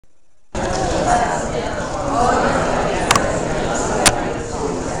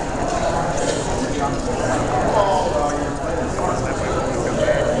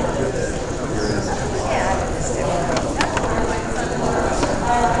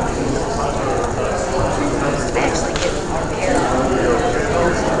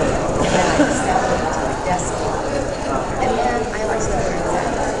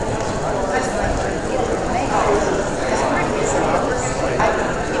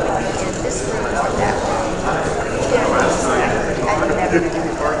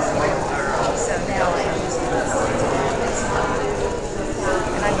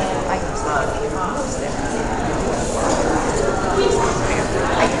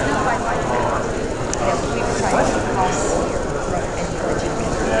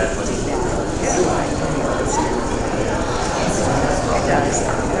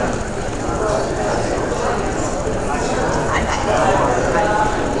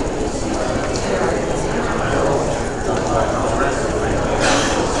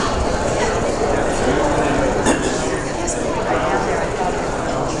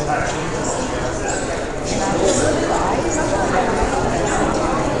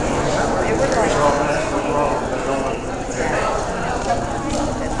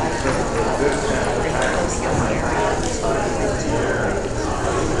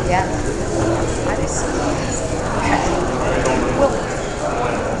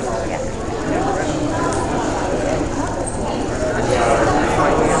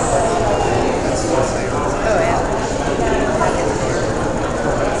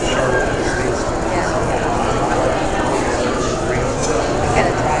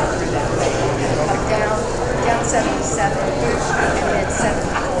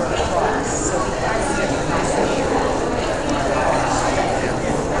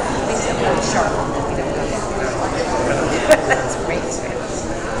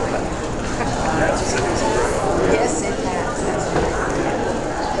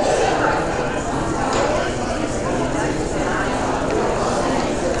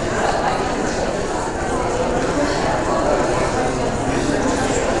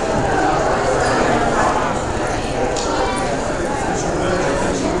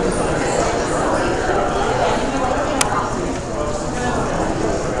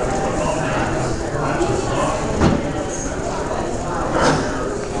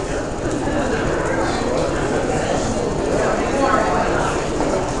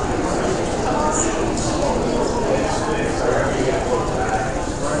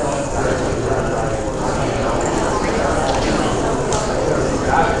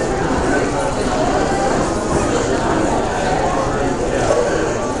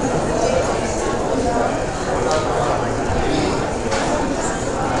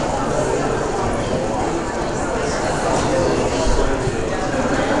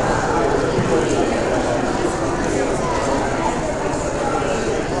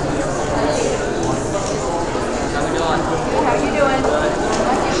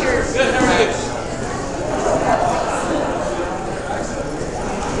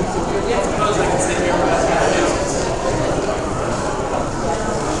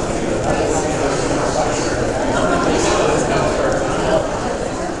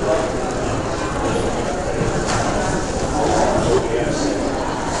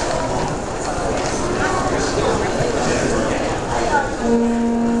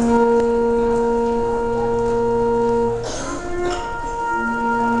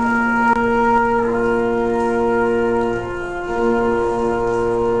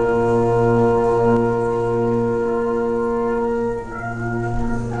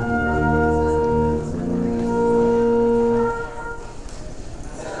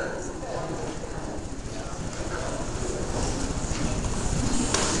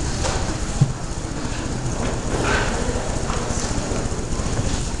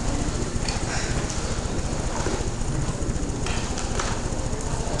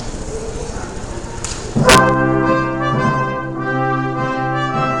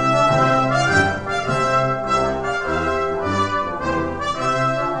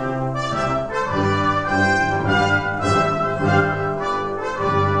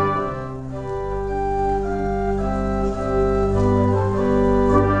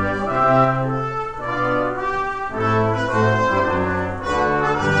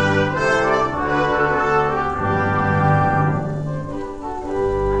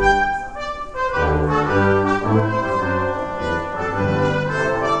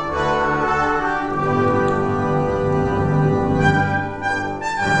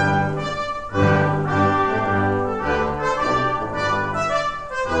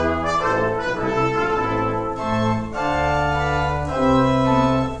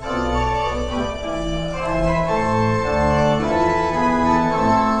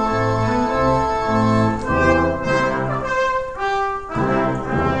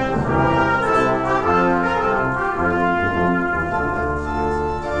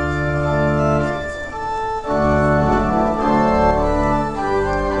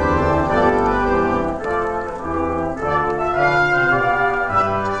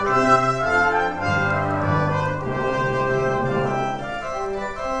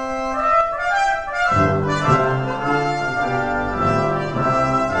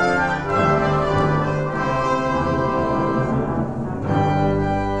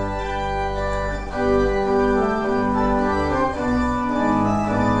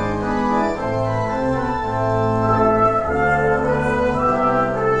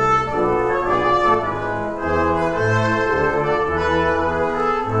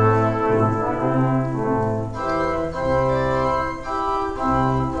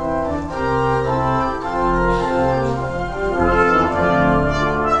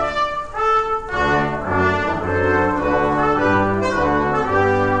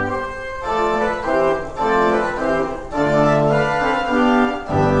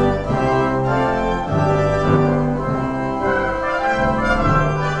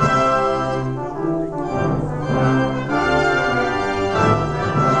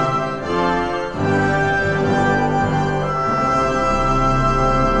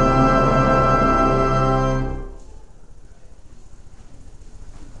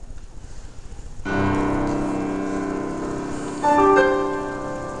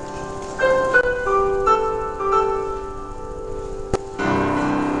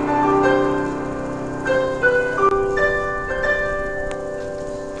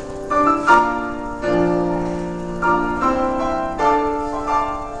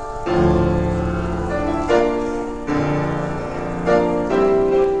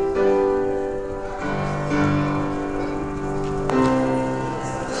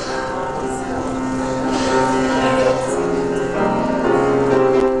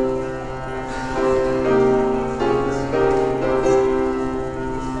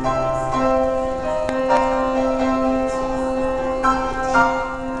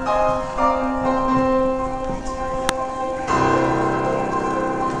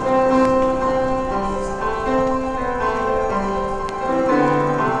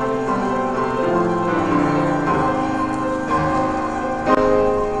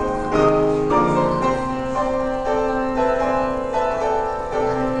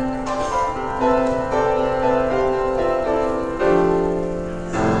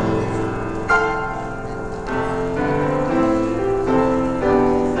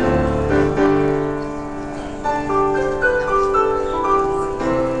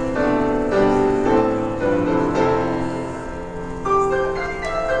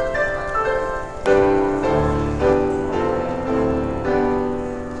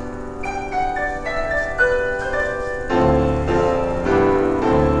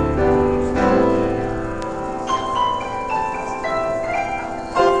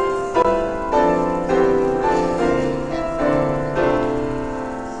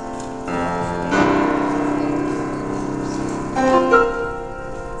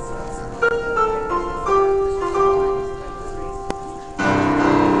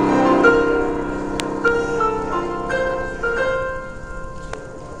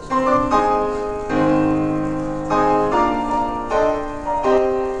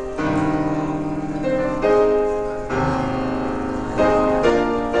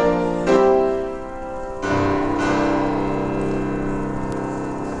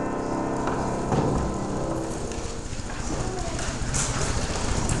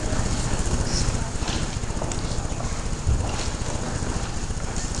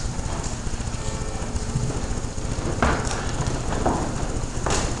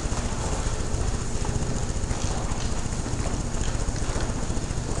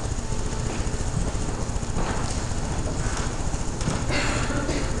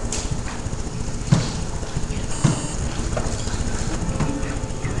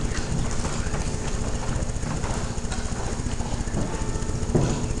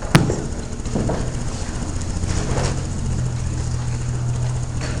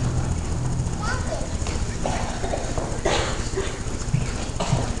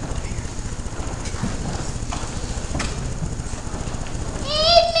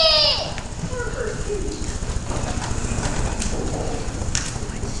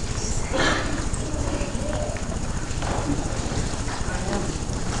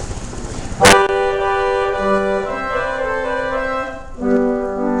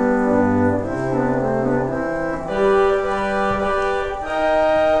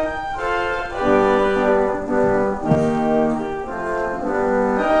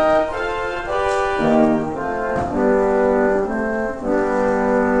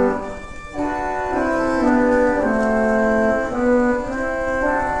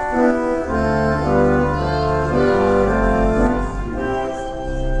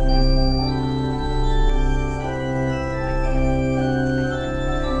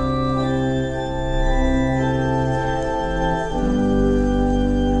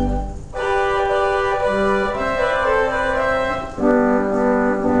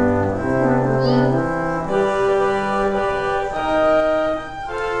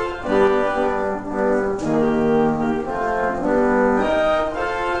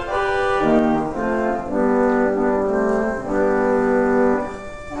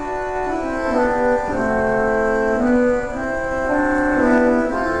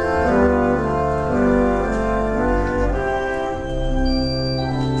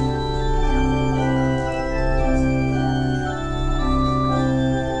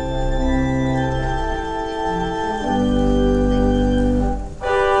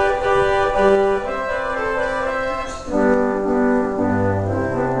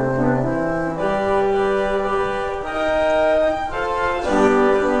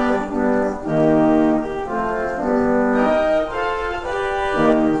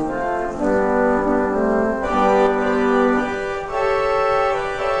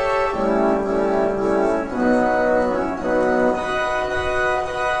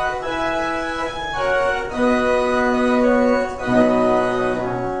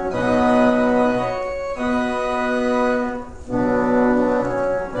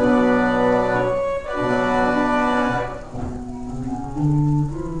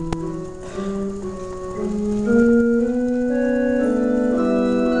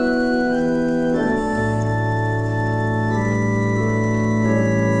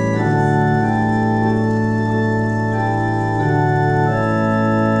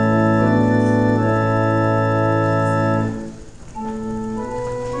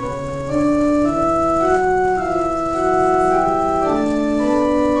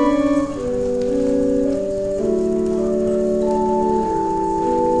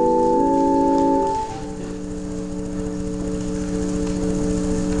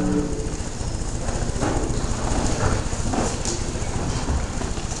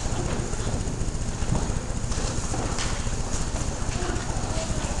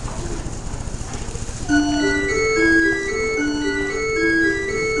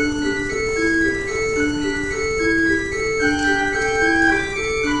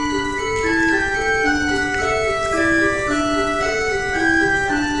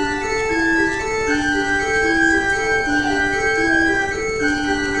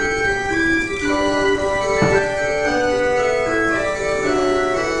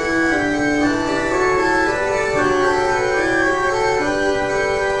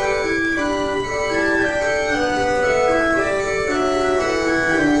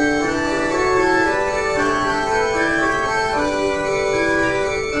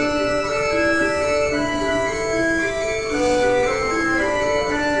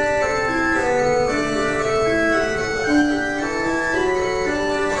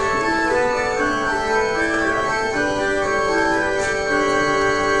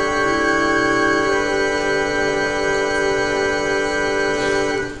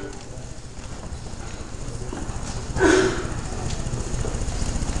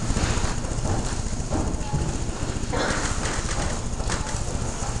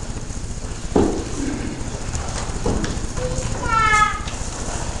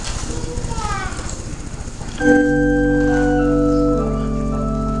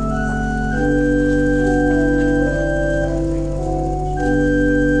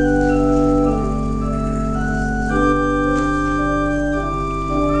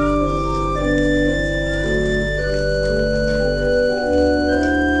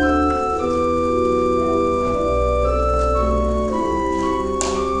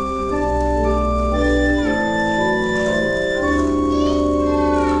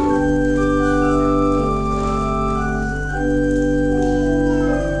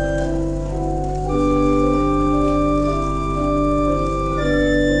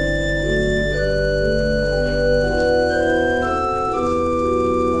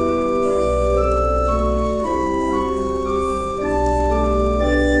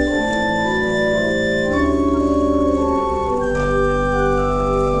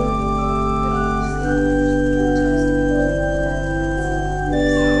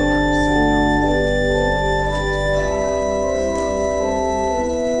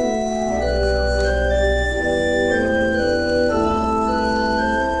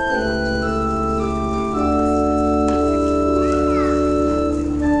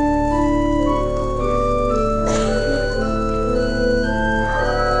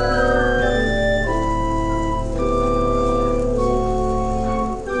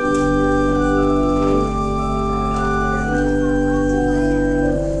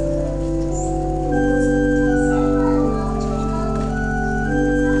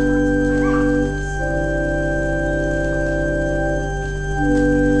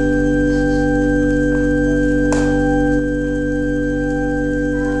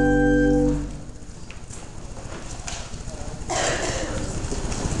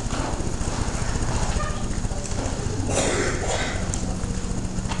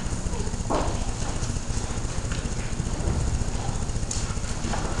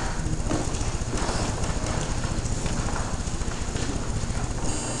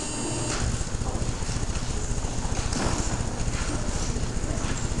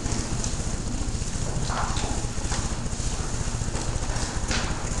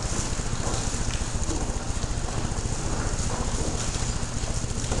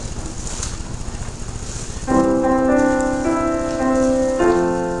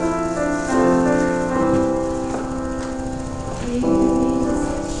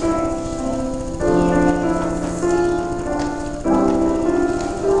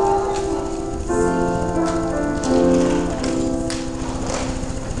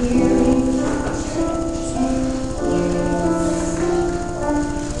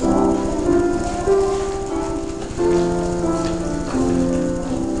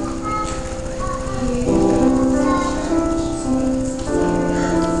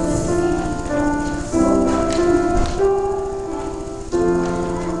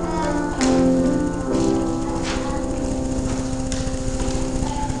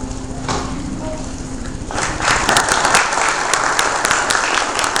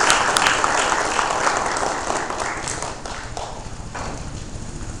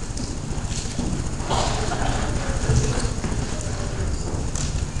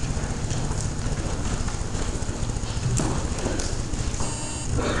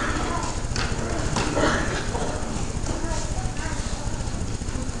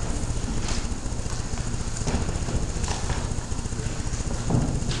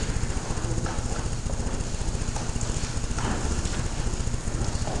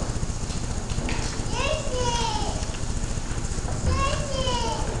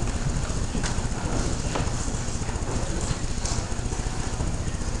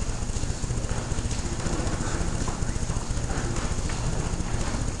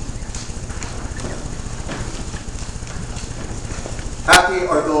Happy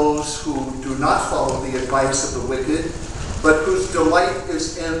are those who do not follow the advice of the wicked, but whose delight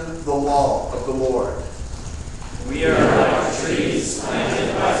is in the law of the Lord. We are like trees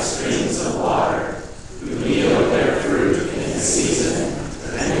planted by streams of water, who yield their fruit in season,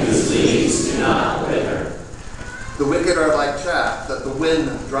 and whose leaves do not wither. The wicked are like chaff that the wind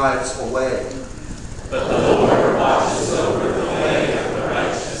drives away. But the Lord watches over the way of the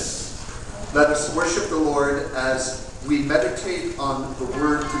righteous. Let us worship the Lord as we meditate on the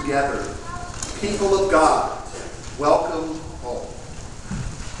word together. People of God, welcome home.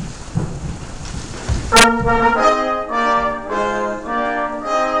 Church.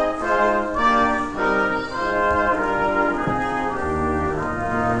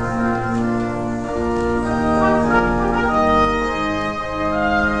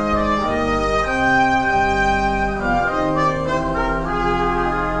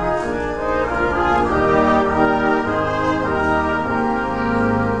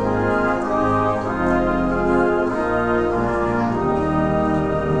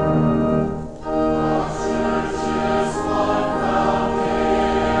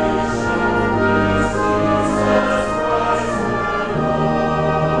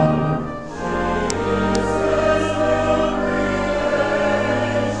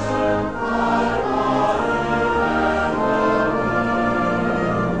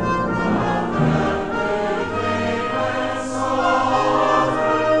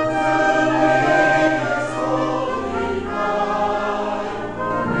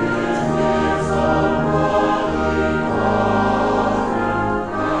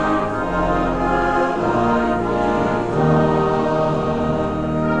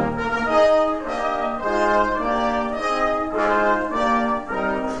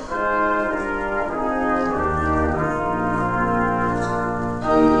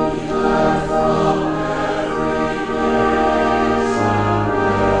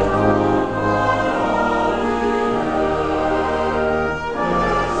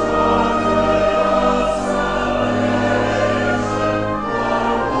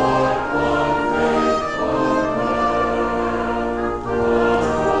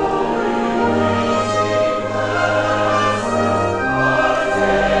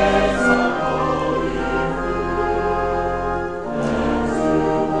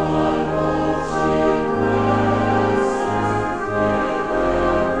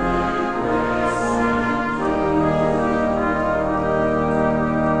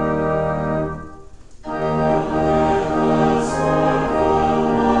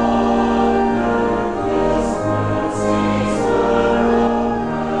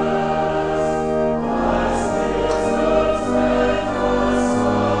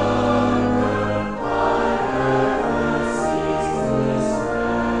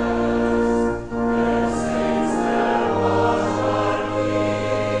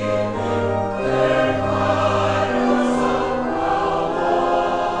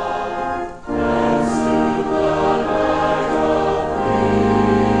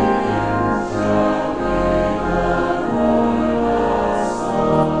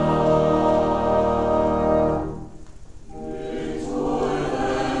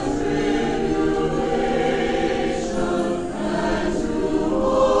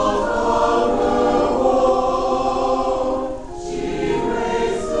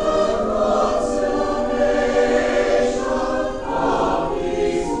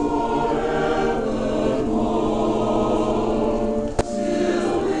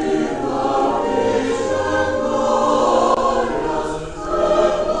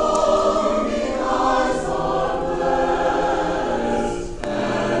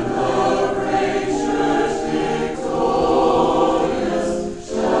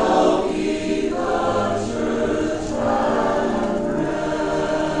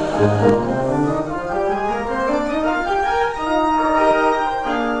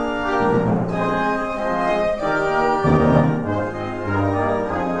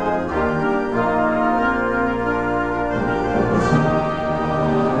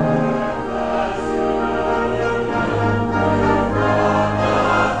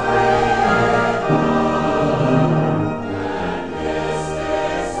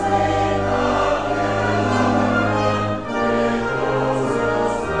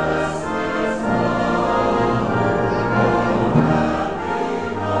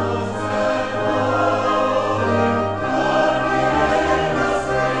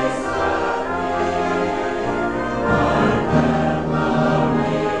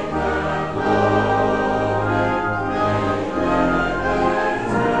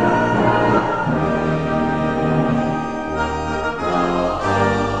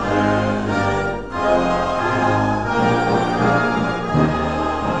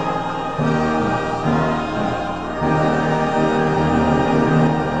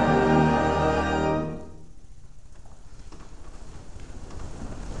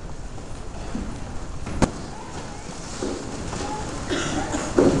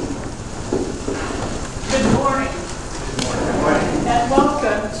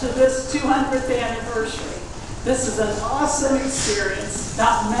 this 200th anniversary. This is an awesome experience.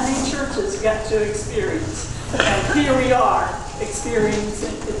 Not many churches get to experience. And here we are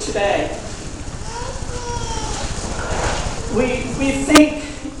experiencing it today. We think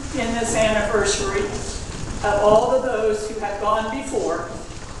in this anniversary of all of those who have gone before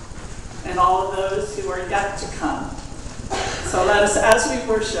and all of those who are yet to come. So let us, as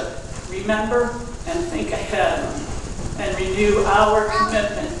we worship, remember and think ahead and renew our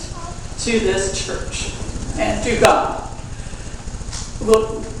commitment to this church and to God.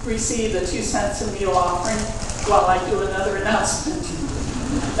 We'll receive the 2 cents a meal offering while I do another announcement.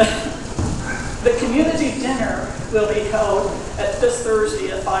 The community dinner will be held at this Thursday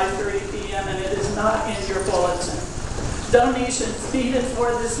at 5:30 p.m. and it is not in your bulletin. Donations needed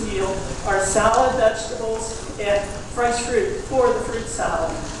for this meal are salad, vegetables, and fresh fruit for the fruit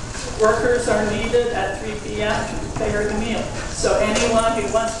salad. Workers are needed at 3 p.m. to prepare the meal. So anyone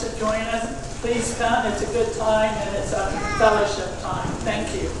who wants to join us, please come. It's a good time and it's a fellowship time.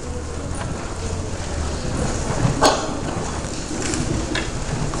 Thank you.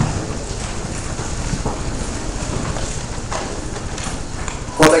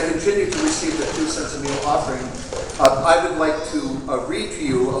 While they continue to receive the 2 cents a meal offering, I would like to read to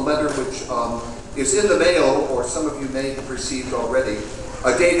you a letter which is in the mail, or some of you may have received already,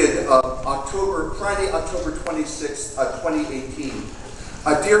 dated Friday, October 26th, 2018.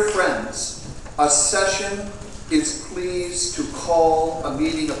 Dear friends, a session is pleased to call a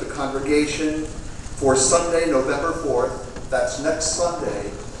meeting of the congregation for Sunday, November 4th, that's next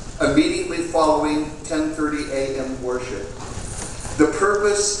Sunday, immediately following 10:30 a.m. worship. The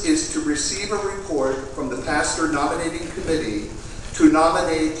purpose is to receive a report from the pastor nominating committee to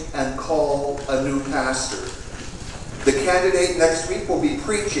nominate and call a new pastor. The candidate next week will be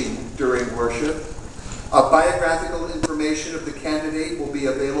preaching during worship. Biographical information of the candidate will be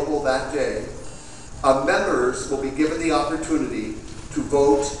available that day. Members will be given the opportunity to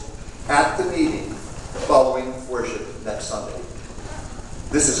vote at the meeting following worship next Sunday.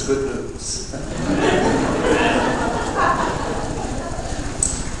 This is good news.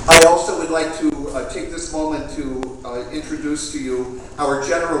 I also would like to take this moment to introduce to you our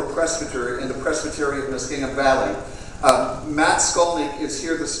General Presbyter in the Presbyterian of Muskingum Valley. Matt Skolnick is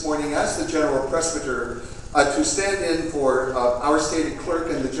here this morning as the General Presbyter to stand in for our stated clerk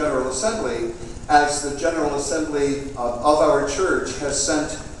in the General Assembly, as the General Assembly of our church has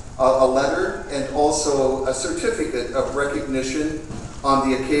sent a letter and also a certificate of recognition on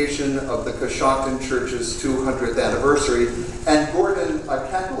the occasion of the Coshocton Church's 200th anniversary. And Gordon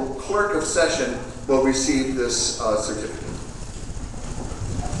Kendall, Clerk of Session, will receive this certificate.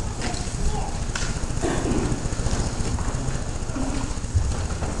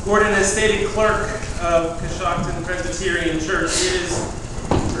 Gordon, as stated clerk of Coshocton Presbyterian Church, it is,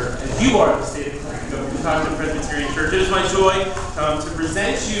 as you are the stated clerk of Coshocton Presbyterian Church, it is my joy to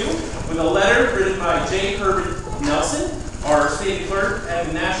present you with a letter written by J. Herbert Nelson, our state clerk at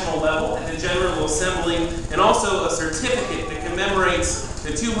the national level at the General Assembly, and also a certificate that commemorates the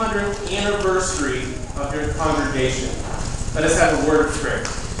 200th anniversary of your congregation. Let us have a word of prayer.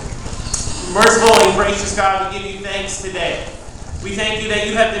 Merciful and gracious God, we give you thanks today. We thank you that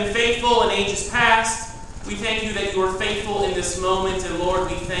you have been faithful in ages past. We thank you that you are faithful in this moment, and Lord,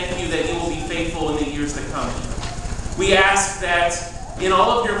 we thank you that you will be faithful in the years to come. We ask that in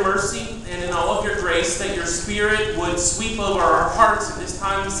all of your mercy and in all of your grace, that your Spirit would sweep over our hearts at this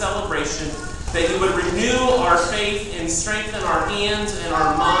time of celebration, that you would renew our faith and strengthen our hands and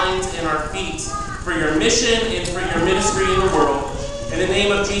our minds and our feet for your mission and for your ministry in the world. In the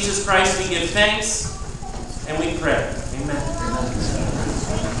name of Jesus Christ, we give thanks and we pray. Amen.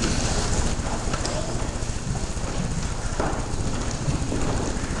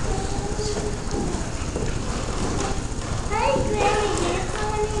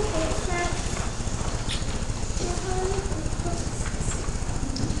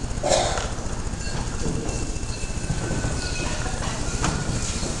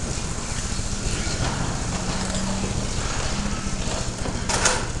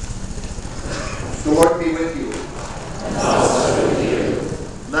 The Lord be with you. And also with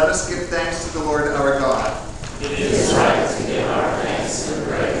you. Let us give thanks to the Lord our God. It is right to give our thanks and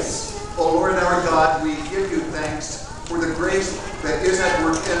praise. O Lord our God, we give you thanks for the grace that is at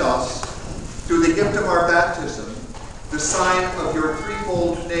work in us through the gift of our baptism, the sign of your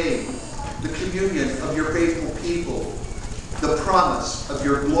threefold name, the communion of your faithful people, the promise of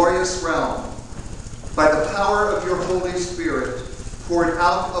your glorious realm. By the power of your Holy Spirit, poured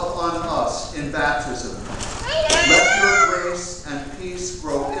out upon us in baptism, let your grace and peace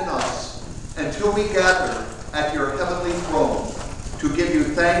grow in us until we gather at your heavenly throne to give you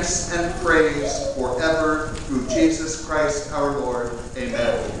thanks and praise forever through Jesus Christ our Lord.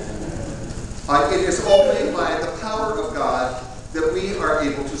 Amen. It is only by the power of God that we are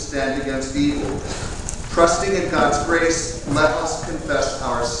able to stand against evil. Trusting in God's grace, let us confess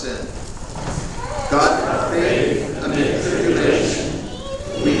our sin. God of faith amid tribulation,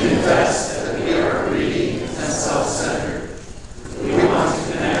 we confess that we are greedy and self-centered. We want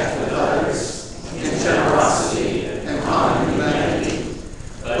to connect with others in generosity and common humanity,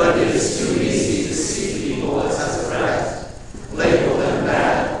 but it is too easy to see people as a threat, label them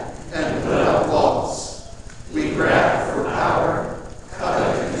bad, and put up walls. We grab for power,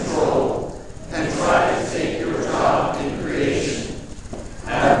 covet control, and try to take your job in creation.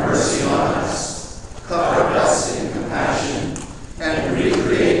 Have mercy on us, cover us in compassion, and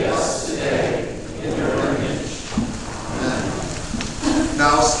recreate us today in your image. Amen.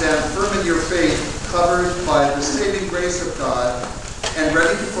 Now stand firm in your faith, covered by the saving grace of God, and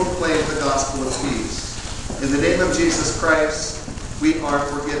ready to proclaim the gospel of peace. In the name of Jesus Christ, we are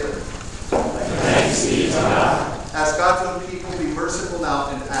forgiven. Thanks be to God. As God's own people, be merciful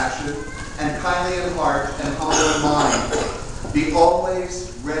now in action, and kindly in heart, and humble in mind. Be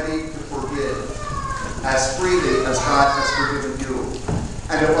always ready to forgive, as freely as God has forgiven you.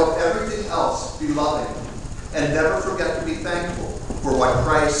 And above everything else, be loving, and never forget to be thankful for what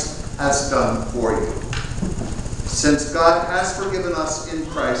Christ has done for you. Since God has forgiven us in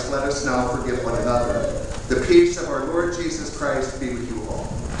Christ, let us now forgive one another. The peace of our Lord Jesus Christ be with you all.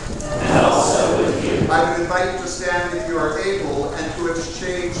 And also with you. I would invite you to stand if you are able and to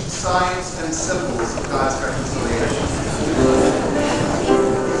exchange signs and symbols of God's reconciliation.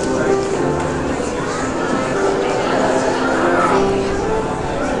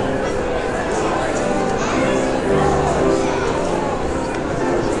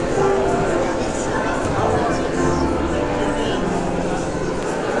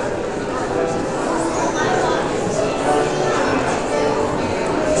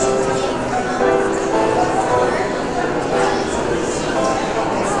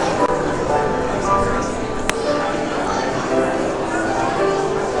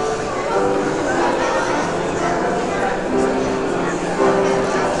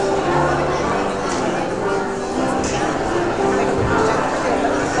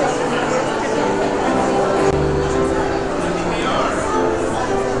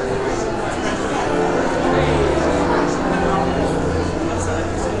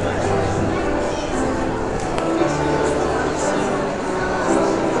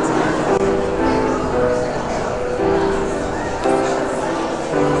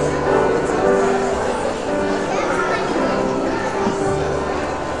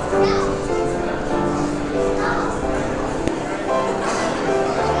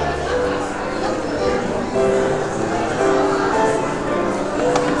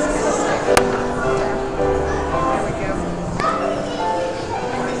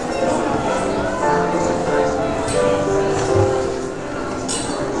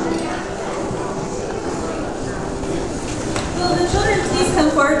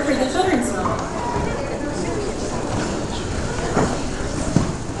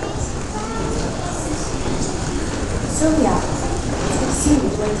 Sylvia, it's good to see you.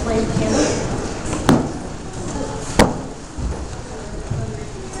 Would you like to light a candle?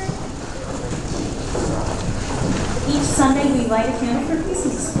 Each Sunday we light a candle for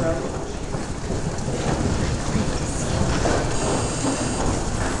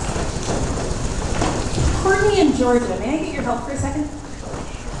Georgia. May I get your help for a second?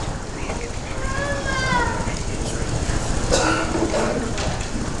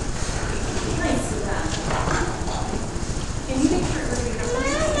 Can you make sure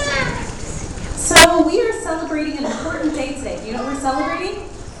So we are celebrating an important day today. Do you know what we're celebrating?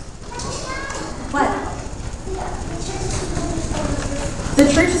 What?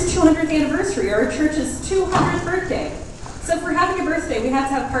 The church's 200th anniversary, or our church's 200th birthday. So if we're having a birthday, we have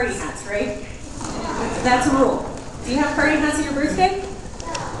to have party hats, right? That's a rule. Do you have party hats at your birthday?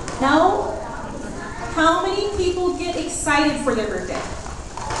 No? How many people get excited for their birthday?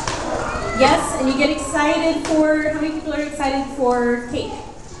 Yes, and you get excited for, how many people are excited for cake?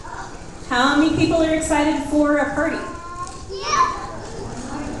 How many people are excited for a party?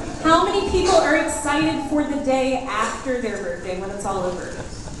 How many people are excited for the day after their birthday when it's all over?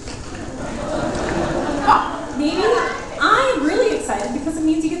 Maybe? I'm really excited because it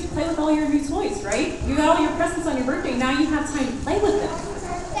means you get to play with all your new toys, right? You got all your presents on your birthday, now you have time to play with them.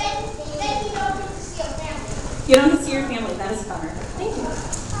 You don't get to see your family, that is a bummer. Thank you.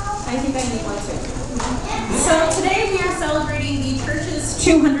 I think I need one too. So today we are celebrating the church's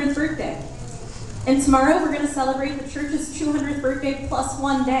 200th birthday. And tomorrow we're going to celebrate the church's 200th birthday plus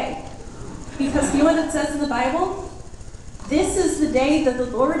one day. Because you know what it says in the Bible? This is the day that the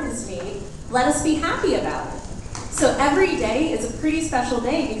Lord has made. Let us be happy about it. So every day is a pretty special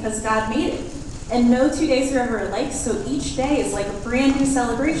day because God made it. And no 2 days are ever alike, so each day is like a brand new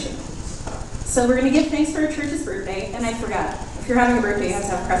celebration. So we're going to give thanks for our church's birthday. And I forgot, if you're having a birthday, you have to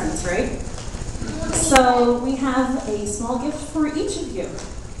have presents, right? So we have a small gift for each of you.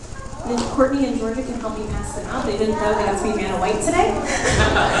 And Courtney and Georgia can help me pass them out. They didn't know they got to be man of white today.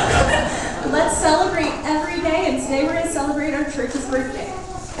 Let's celebrate every day, and today we're going to celebrate our church's birthday.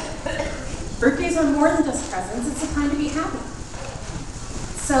 Birthdays are more than just presents. It's a time to be happy.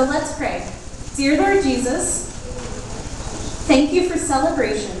 So let's pray. Dear Lord Jesus, thank you for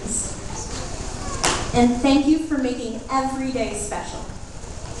celebrations, and thank you for making every day special.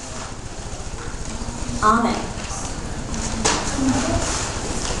 Amen.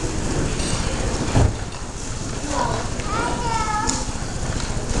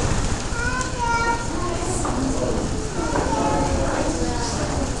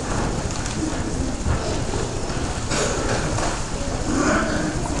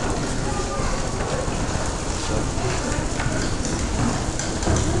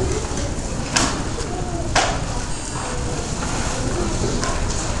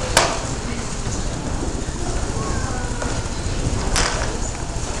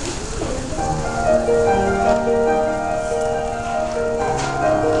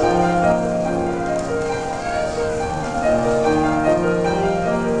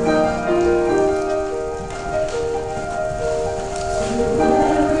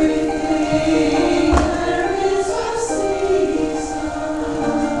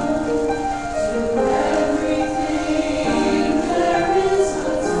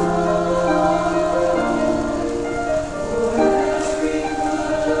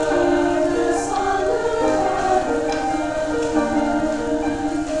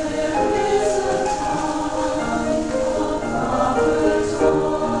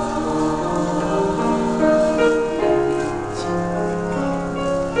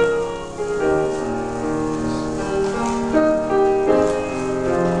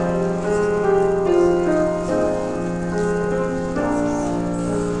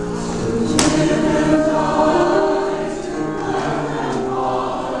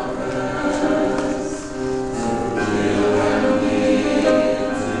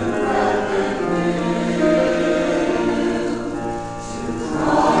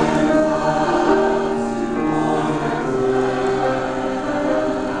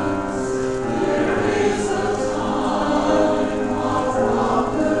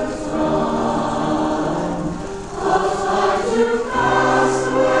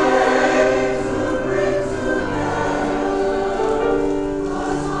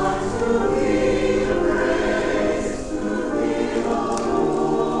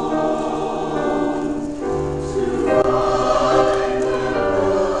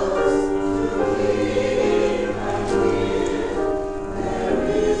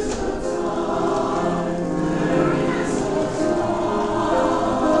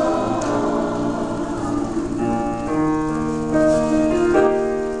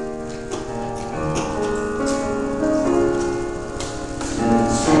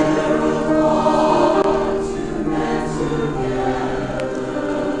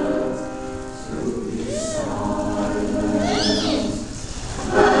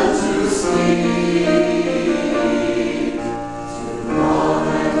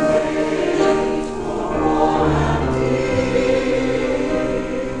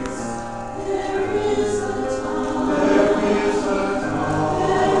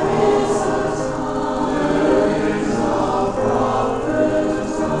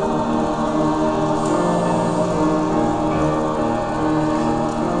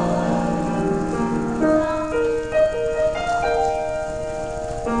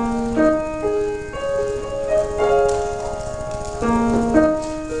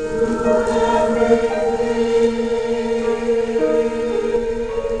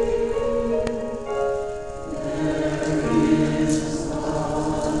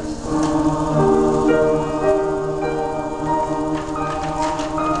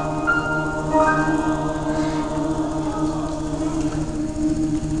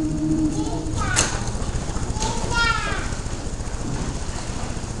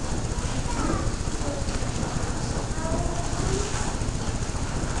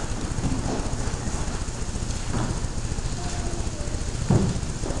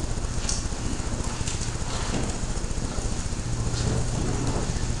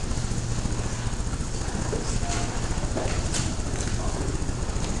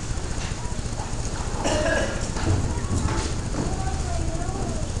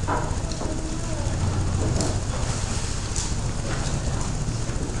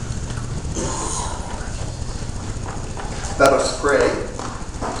 Let us pray.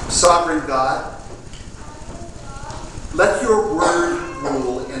 Sovereign God, let your word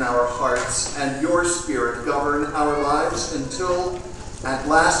rule in our hearts and your spirit govern our lives until at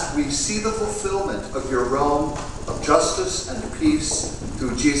last we see the fulfillment of your realm of justice and peace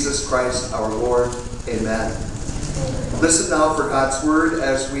through Jesus Christ our Lord. Amen. Listen now for God's word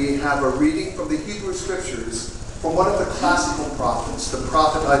as we have a reading from the Hebrew Scriptures from one of the classical prophets, the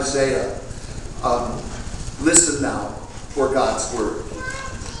prophet Isaiah. Listen now for God's word.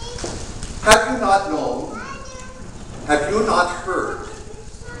 Have you not known? Have you not heard?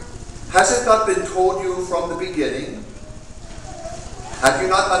 Has it not been told you from the beginning? Have you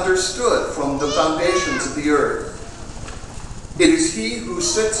not understood from the foundations of the earth? It is he who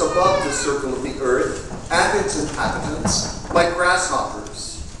sits above the circle of the earth and its inhabitants like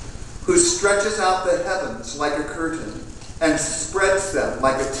grasshoppers, who stretches out the heavens like a curtain and spreads them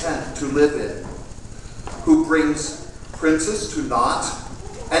like a tent to live in, who brings princes to naught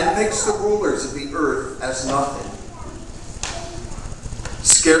and makes the rulers of the earth as nothing.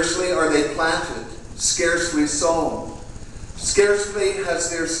 Scarcely are they planted, scarcely sown, scarcely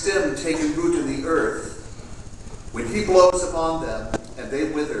has their stem taken root in the earth, when he blows upon them and they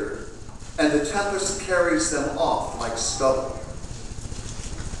wither, and the tempest carries them off like stubble.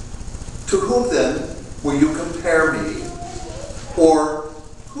 To whom then will you compare me? Or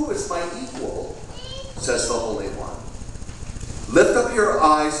who is my equal? Says the Holy One. Lift up your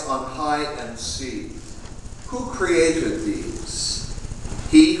eyes on high and see. Who created these?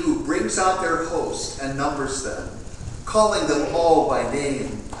 He who brings out their host and numbers them, calling them all by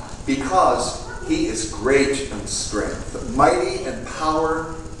name, because he is great in strength, mighty in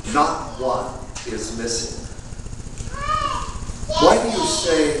power, not one is missing. Why do you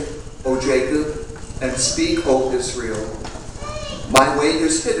say, O Jacob, and speak, O Israel, my way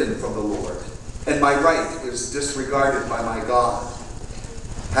is hidden from the Lord, and my right is disregarded by my God?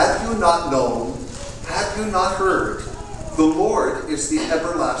 Have you not known? Have you not heard? The Lord is the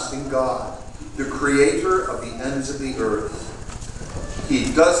everlasting God, the creator of the ends of the earth.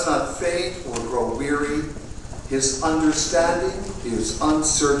 He does not faint or grow weary. His understanding is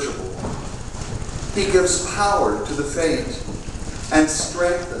unsearchable. He gives power to the faint and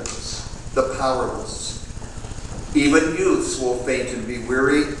strengthens the powerless. Even youths will faint and be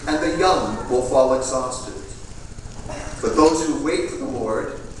weary, and the young will fall exhausted. But those who wait for the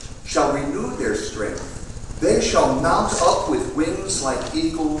Lord shall renew their strength. They shall mount up with wings like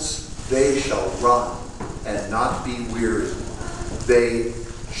eagles. They shall run and not be weary. They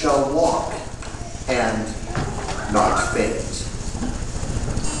shall walk and not faint.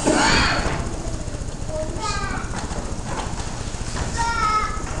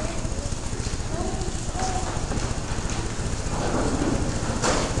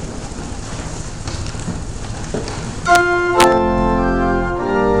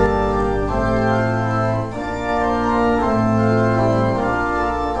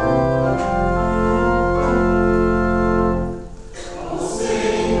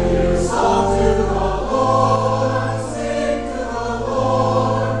 Sing your song to the Lord, sing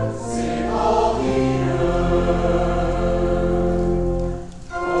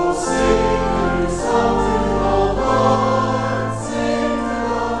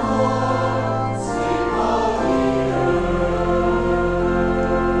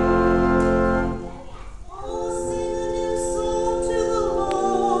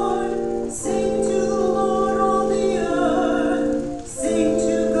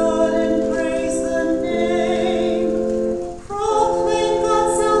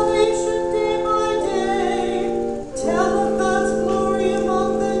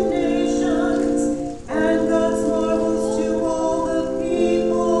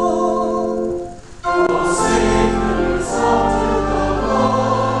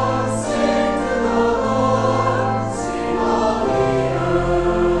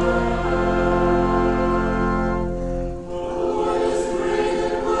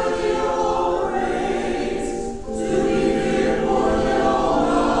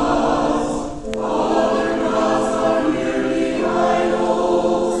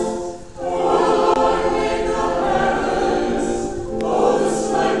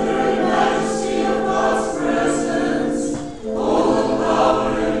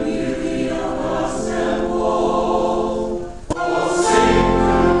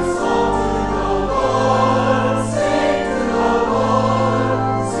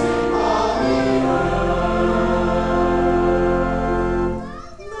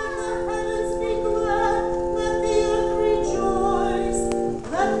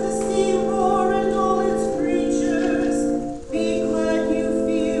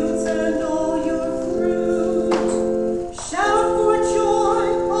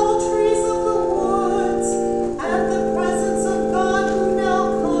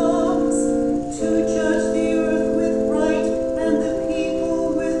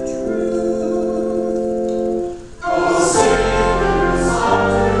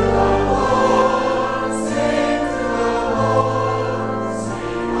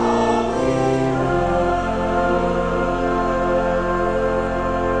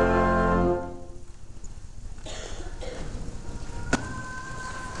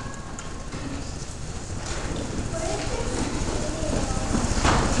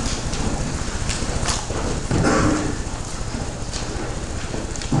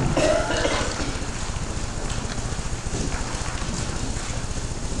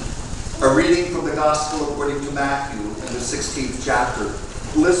Gospel according to Matthew in the 16th chapter.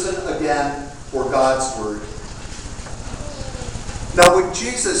 Listen again for God's word. Now when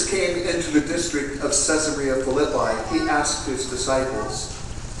Jesus came into the district of Caesarea Philippi, he asked his disciples,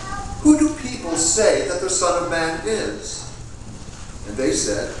 "Who do people say that the Son of Man is?" And they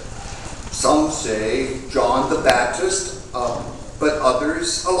said, "Some say John the Baptist, but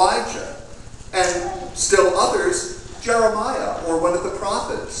others Elijah, and still others Jeremiah or one of the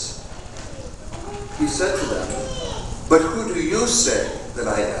prophets." He said to them, "But who do you say that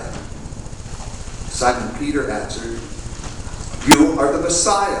I am?" Simon Peter answered, "You are the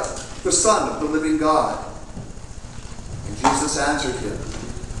Messiah, the Son of the living God." And Jesus answered him,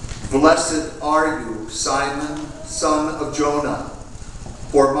 "Blessed are you, Simon, son of Jonah,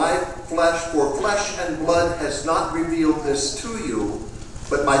 for flesh and blood has not revealed this to you,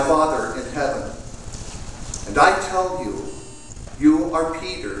 but my Father in heaven. And I tell you, you are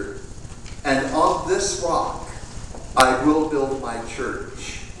Peter, and on this rock I will build my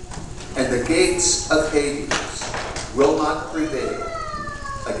church, and the gates of Hades will not prevail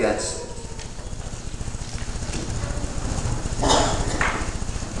against it."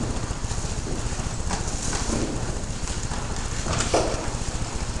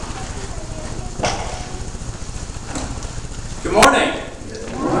 Good morning.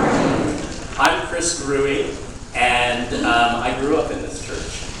 Good morning. I'm Chris Gruey, and I grew up in this church.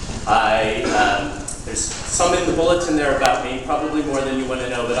 There's some in the bulletin there about me, probably more than you want to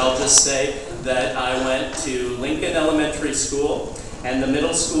know, but I'll just say that I went to Lincoln Elementary School and the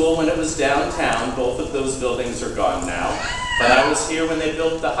middle school when it was downtown. Both of those buildings are gone now. But I was here when they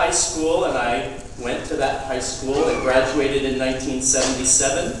built the high school, and I went to that high school and graduated in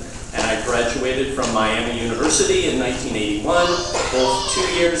 1977. And I graduated from Miami University in 1981, both 2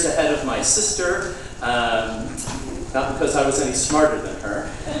 years ahead of my sister. Not because I was any smarter than her,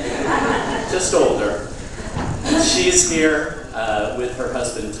 just older. And she's here with her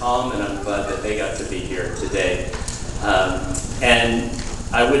husband Tom, and I'm glad that they got to be here today. And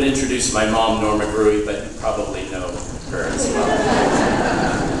I would introduce my mom, Norma Gruey, but you probably know her as well.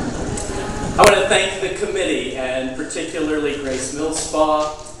 I want to thank the committee, and particularly Grace Millspaw,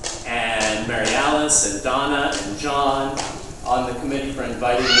 and Mary Alice, and Donna, and John on the committee for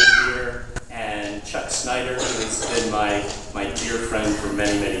inviting me here, and Chuck Snyder, who has been my dear friend for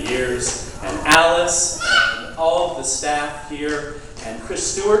many, many years, and Alice, and all of the staff here, and Chris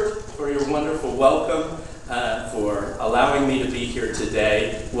Stewart for your wonderful welcome, for allowing me to be here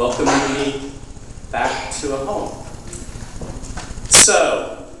today, welcoming me back to a home.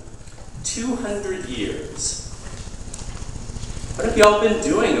 So, 200 years. What have y'all been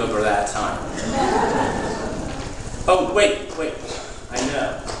doing over that time? Oh, wait, I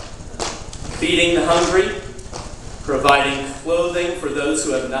know. Feeding the hungry, providing clothing for those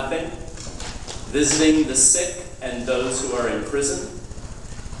who have nothing, visiting the sick and those who are in prison,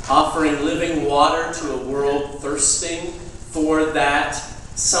 offering living water to a world thirsting for that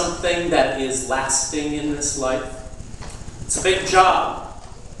something that is lasting in this life. It's a big job.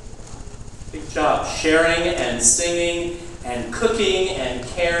 Big job. Sharing and singing and cooking and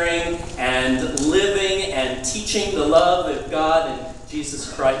caring and living and teaching the love of God and Jesus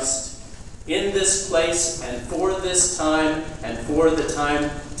Christ in this place and for this time and for the time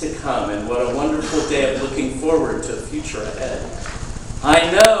to come. And what a wonderful day of looking forward to the future ahead.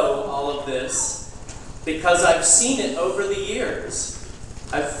 I know all of this because I've seen it over the years.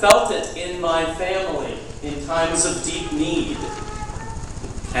 I've felt it in my family in times of deep need.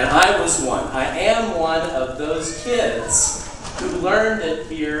 And I was one. I am one of those kids who learned it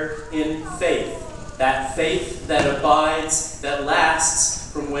here in faith. That faith that abides, that lasts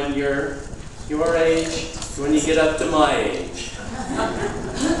from when you're your age to when you get up to my age.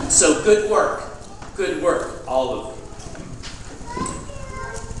 So good work, all of you.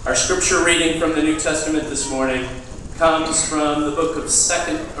 Our scripture reading from the New Testament this morning comes from the book of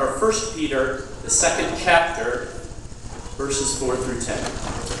 1 Peter, the 2nd chapter, verses 4 through 10.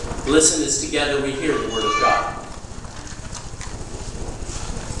 Listen as together we hear the word of God.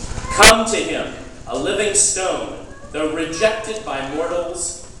 Come to him, a living stone, though rejected by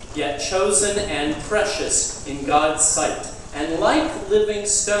mortals, yet chosen and precious in God's sight. And like living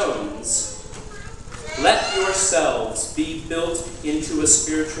stones, let yourselves be built into a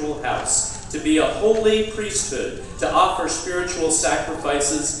spiritual house, to be a holy priesthood, to offer spiritual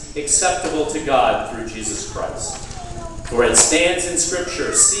sacrifices acceptable to God through Jesus Christ. For it stands in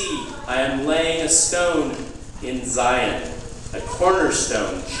Scripture, "See, I am laying a stone in Zion, a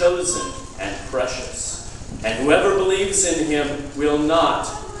cornerstone chosen and precious. And whoever believes in him will not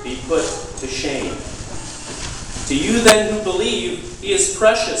be put to shame." To you then who believe, he is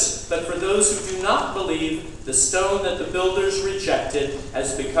precious, but for those who do not believe, the stone that the builders rejected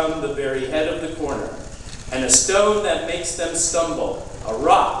has become the very head of the corner, and a stone that makes them stumble, a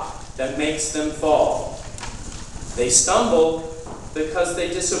rock that makes them fall. They stumble because they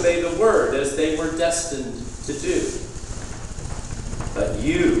disobey the word as they were destined to do. But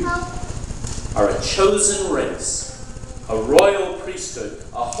you are a chosen race, a royal priesthood,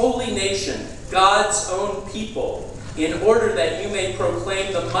 a holy nation, God's own people, in order that you may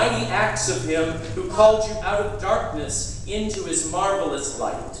proclaim the mighty acts of him who called you out of darkness into his marvelous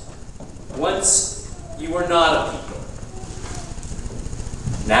light. Once you were not a people.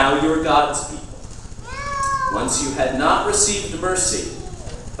 Now you are God's people. Once you had not received mercy,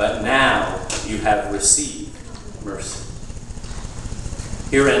 but now you have received mercy.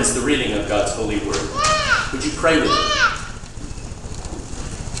 Here ends the reading of God's holy word. Would you pray with me?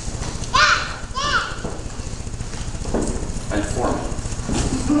 And for me.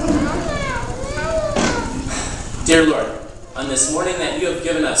 Dear Lord, on this morning that you have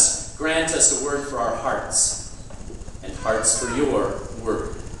given us, grant us a word for our hearts, and hearts for your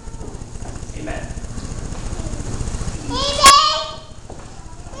word. Amen.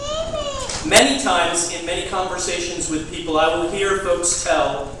 Many times in many conversations with people, I will hear folks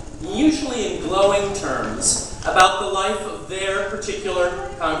tell, usually in glowing terms, about the life of their particular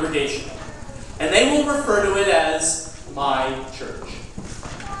congregation. And they will refer to it as my church.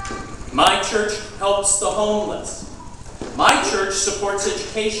 My church helps the homeless. My church supports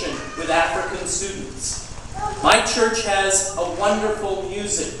education with African students. My church has a wonderful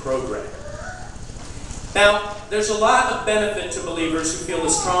music program. Now, there's a lot of benefit to believers who feel a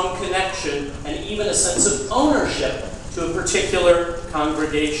strong connection and even a sense of ownership to a particular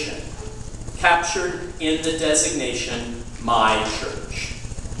congregation, captured in the designation, my church.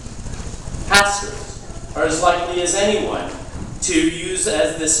 Pastors are as likely as anyone to use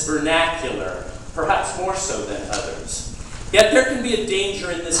as this vernacular, perhaps more so than others. Yet there can be a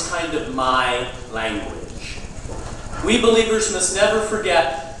danger in this kind of my language. We believers must never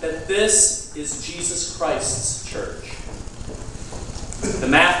forget that this is Jesus Christ's church. The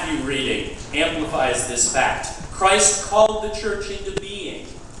Matthew reading amplifies this fact. Christ called the church into being.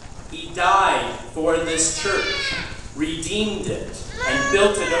 He died for this church, redeemed it, and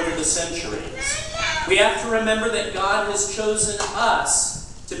built it over the centuries. We have to remember that God has chosen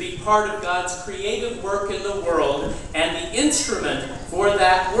us to be part of God's creative work in the world, and the instrument for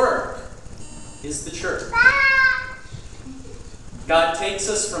that work is the church. God takes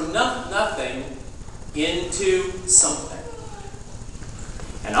us from nothing into something.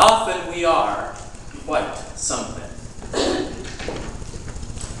 And often we are quite something.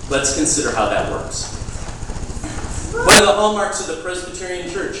 Let's consider how that works. One of the hallmarks of the Presbyterian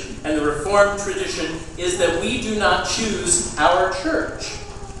Church and the Reformed tradition is that we do not choose our church.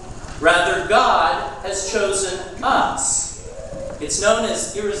 Rather, God has chosen us. It's known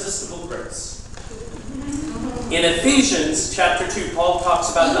as irresistible grace. In Ephesians chapter 2, Paul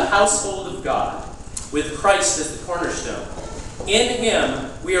talks about the household of God, with Christ as the cornerstone. In him,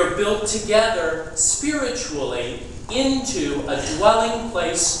 we are built together spiritually into a dwelling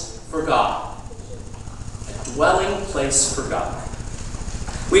place for God. A dwelling place for God.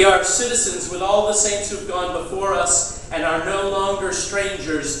 We are citizens with all the saints who have gone before us and are no longer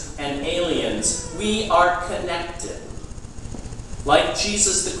strangers and aliens. We are connected. Like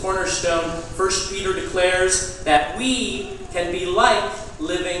Jesus the cornerstone, 1 Peter declares that we can be like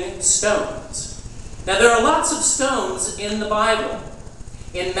living stones. Now there are lots of stones in the Bible.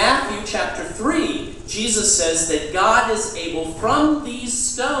 In Matthew chapter 3, Jesus says that God is able from these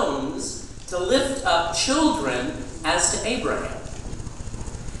stones to lift up children as to Abraham.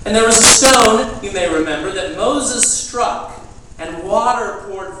 And there was a stone, you may remember, that Moses struck and water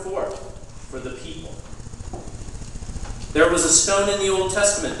poured forth for the people. There was a stone in the Old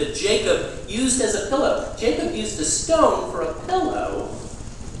Testament that Jacob used as a pillow. Jacob used a stone for a pillow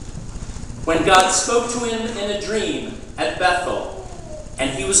when God spoke to him in a dream at Bethel, and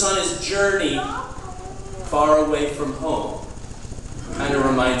he was on his journey far away from home. Kind of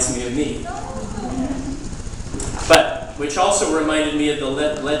reminds me of me. But, which also reminded me of the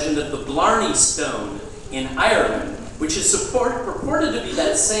legend of the Blarney Stone in Ireland, which is purported to be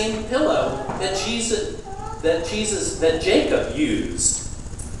that same pillow that Jacob used.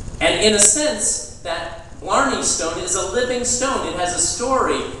 And in a sense, that Blarney Stone is a living stone. It has a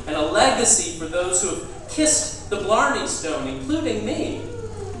story and a legacy for those who have kissed the Blarney Stone, including me.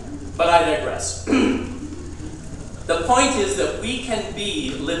 But I digress. The point is that we can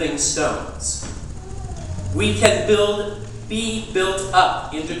be living stones. We can be built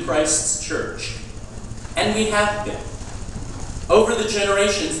up into Christ's church. And we have been. Over the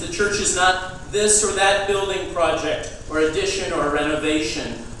generations, the church is not this or that building project, or addition or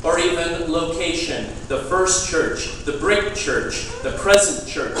renovation, or even location. The first church, the brick church, the present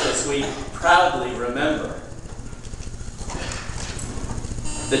church, as we proudly remember.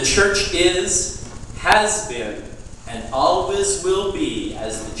 The church is, has been, and always will be,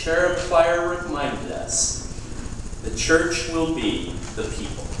 as the cherub choir reminded us, the church will be the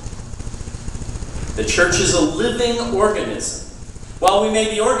people. The church is a living organism. While we may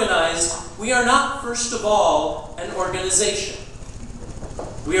be organized, we are not, first of all, an organization.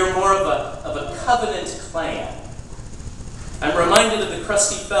 We are more of a covenant clan. I'm reminded of the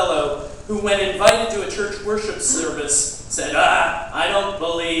crusty fellow who, when invited to a church worship service, said, I don't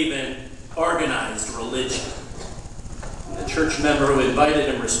believe in organized religion. And the church member who invited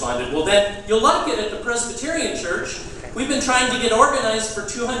him responded, well then, you'll like it at the Presbyterian Church. We've been trying to get organized for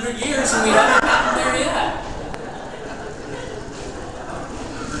 200 years and we haven't gotten there yet.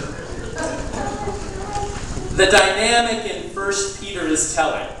 The dynamic in 1 Peter is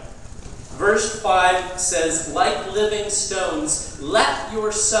telling. Verse 5 says, like living stones, let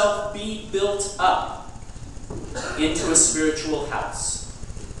yourself be built up into a spiritual house.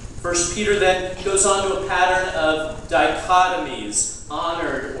 1 Peter then goes on to a pattern of dichotomies,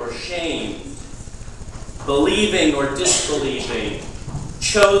 honored or shamed, believing or disbelieving,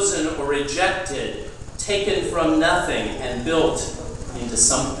 chosen or rejected, taken from nothing and built into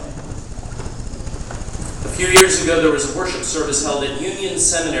something. A few years ago, there was a worship service held at Union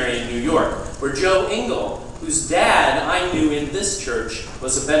Seminary in New York, where Joe Engel, whose dad I knew in this church,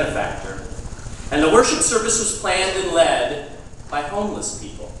 was a benefactor. And the worship service was planned and led by homeless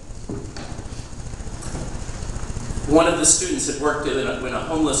people. One of the students had worked in a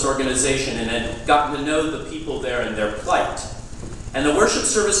homeless organization and had gotten to know the people there and their plight. And the worship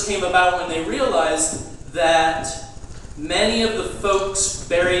service came about when they realized that many of the folks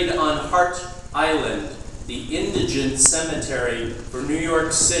buried on Hart Island, the indigent cemetery for New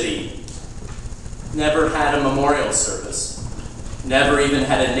York City, never had a memorial service, never even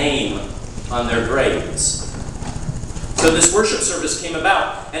had a name on their graves. So this worship service came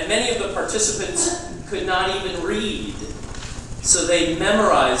about, and many of the participants could not even read. So they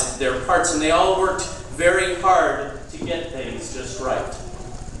memorized their parts, and they all worked very hard to get things just right.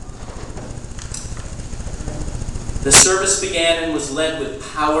 The service began and was led with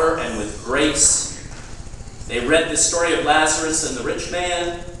power and with grace. They read the story of Lazarus and the rich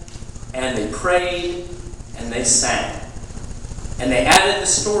man, and they prayed, and they sang. And they added the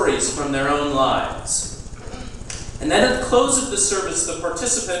stories from their own lives. And then at the close of the service, the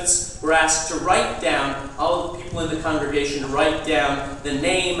participants were asked to write down, all of the people in the congregation, to write down the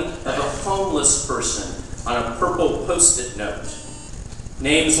name of a homeless person on a purple Post-it note.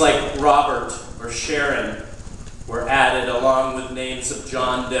 Names like Robert or Sharon were added along with names of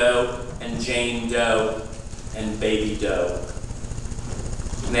John Doe and Jane Doe and Baby Doe.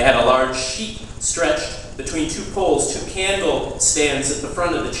 And they had a large sheet stretched between two poles, two candle stands at the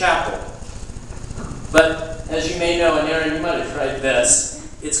front of the chapel. But as you may know, and Aaron, you might have tried this,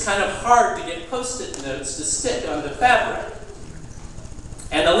 it's kind of hard to get Post-it notes to stick on the fabric.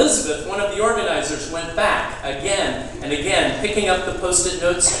 And Elizabeth, one of the organizers, went back again and again, picking up the Post-it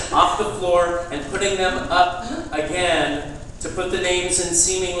notes off the floor and putting them up again to put the names in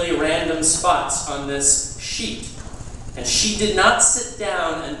seemingly random spots on this sheet. And she did not sit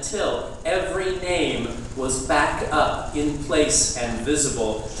down until every name was back up in place and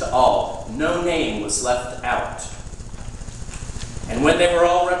visible to all. No name was left out. And when they were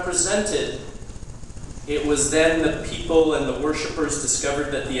all represented, it was then the people and the worshipers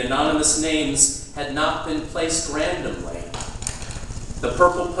discovered that the anonymous names had not been placed randomly. The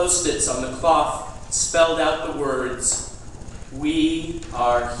purple Post-its on the cloth spelled out the words, "We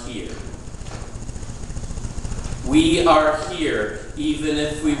are here." We are here, even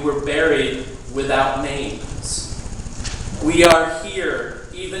if we were buried without names. We are here,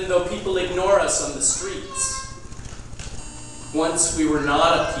 even though people ignore us on the streets. Once we were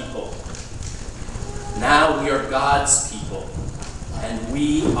not a people. Now we are God's people, and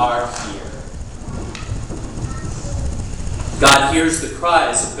we are here. God hears the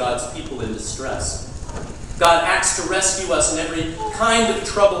cries of God's people in distress. God acts to rescue us in every kind of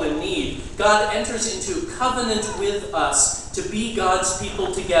trouble and need. God enters into covenant with us to be God's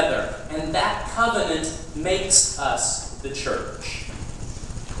people together. And that covenant makes us the church.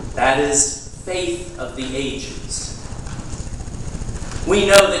 That is faith of the ages. We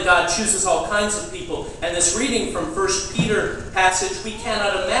know that God chooses all kinds of people. And this reading from 1 Peter passage, we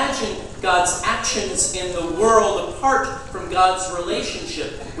cannot imagine God's actions in the world apart from God's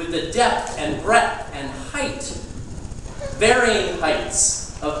relationship with the depth and breadth and varying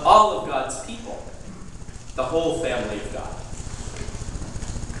heights of all of God's people, the whole family of God.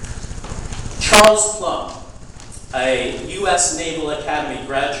 Charles Plumb, a U.S. Naval Academy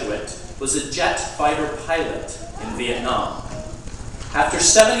graduate, was a jet fighter pilot in Vietnam. After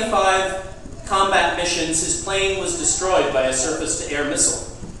 75 combat missions, his plane was destroyed by a surface-to-air missile.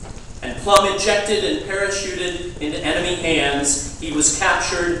 And Plumb ejected and parachuted into enemy hands. He was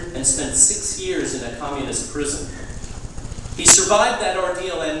captured and spent 6 years in a communist prison. He survived that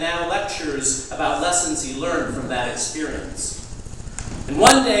ordeal and now lectures about lessons he learned from that experience. And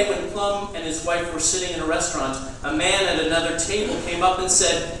one day when Plumb and his wife were sitting in a restaurant, a man at another table came up and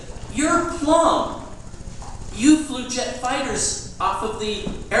said, "You're Plumb. You flew jet fighters off of the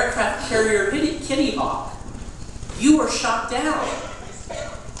aircraft carrier Kitty Hawk. You were shot down."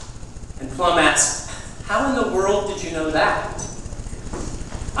 And Plumb asked, "How in the world did you know that?"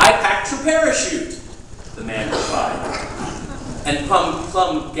 "I packed your parachute," the man replied. And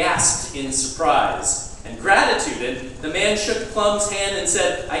Plumb gasped in surprise and gratitude, and the man shook Plumb's hand and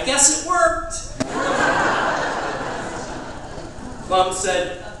said, "I guess it worked." Plumb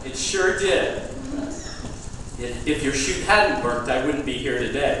said, "It sure did. If your chute hadn't worked, I wouldn't be here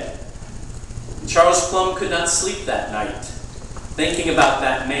today." And Charles Plumb could not sleep that night, thinking about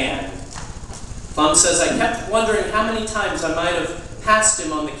that man. Plumb says, "I kept wondering how many times I might have passed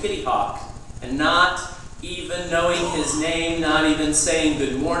him on the Kitty Hawk and not even knowing his name, not even saying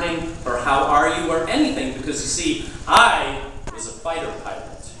good morning or how are you or anything, because you see, I was a fighter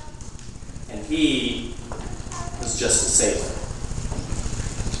pilot and he was just a sailor."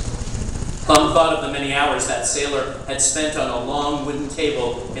 Plumb thought of the many hours that sailor had spent on a long wooden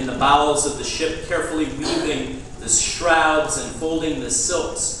table in the bowels of the ship, carefully weaving the shrouds and folding the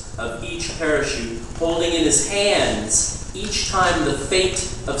silks of each parachute, holding in his hands each time the fate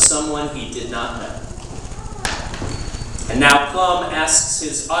of someone he did not know. And now Plumb asks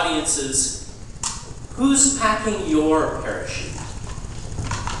his audiences, who's packing your parachute?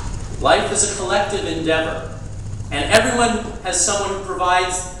 Life is a collective endeavor, and everyone has someone who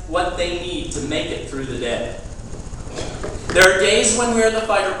provides what they need to make it through the day. There are days when we are the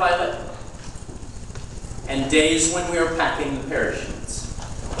fighter pilot, and days when we are packing the parachutes.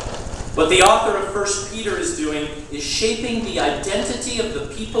 What the author of 1 Peter is doing is shaping the identity of the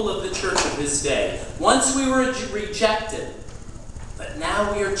people of the church of his day. Once we were rejected, but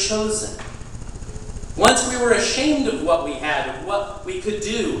now we are chosen. Once we were ashamed of what we had, of what we could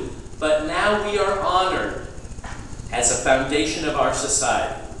do, but now we are honored as a foundation of our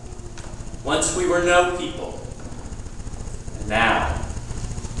society. Once we were no people, and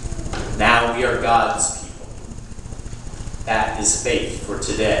now we are God's people. That is faith for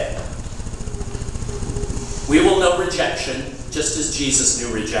today. We will know rejection, just as Jesus knew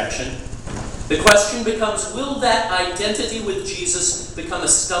rejection. The question becomes, will that identity with Jesus become a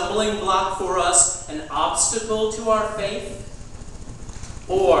stumbling block for us, an obstacle to our faith?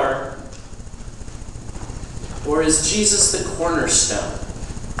 Or is Jesus the cornerstone,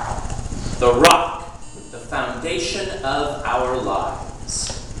 the rock, the foundation of our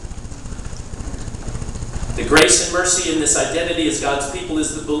lives? The grace and mercy in this identity as God's people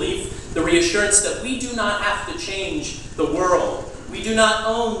is the belief, the reassurance that we do not have to change the world. We do not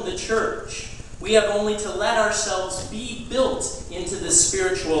own the church. We have only to let ourselves be built into this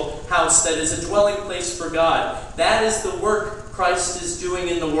spiritual house that is a dwelling place for God. That is the work Christ is doing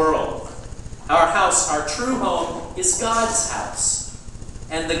in the world. Our house, our true home, is God's house.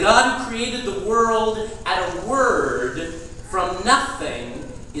 And the God who created the world at a word from nothing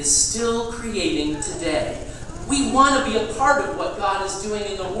is still creating today. We want to be a part of what God is doing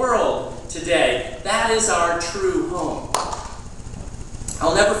in the world today. That is our true home.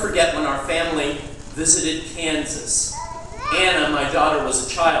 I'll never forget when our family visited Kansas. Anna, my daughter, was a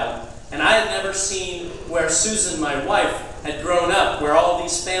child, and I had never seen where Susan, my wife, had grown up, where all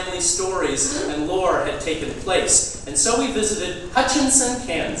these family stories and lore had taken place. And so we visited Hutchinson,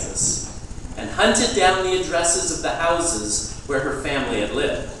 Kansas, and hunted down the addresses of the houses where her family had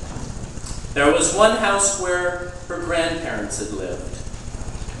lived. There was one house where her grandparents had lived.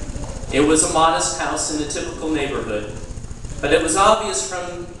 It was a modest house in a typical neighborhood, but it was obvious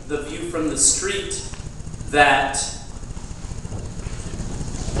from the view from the street that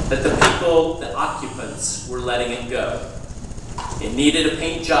the people, the occupants, were letting it go. It needed a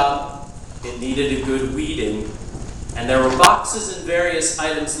paint job, it needed a good weeding, and there were boxes and various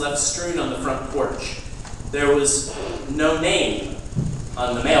items left strewn on the front porch. There was no name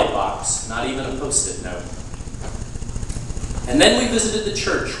on the mailbox, not even a post-it note. And then we visited the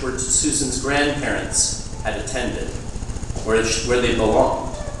church where Susan's grandparents had attended, where they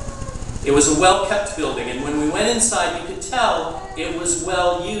belonged. It was a well-kept building, and when we went inside, you could tell it was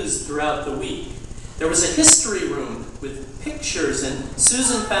well used throughout the week. There was a history room with pictures, and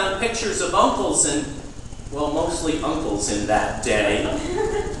Susan found pictures of uncles and, well, mostly uncles in that day,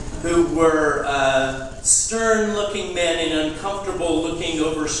 who were stern-looking men in uncomfortable-looking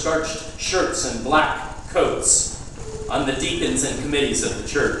overstarched shirts and black coats on the deacons and committees of the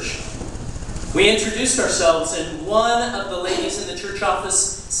church. We introduced ourselves, and one of the ladies in the church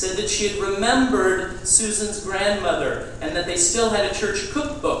office said that she had remembered Susan's grandmother and that they still had a church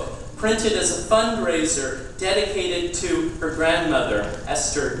cookbook printed as a fundraiser dedicated to her grandmother,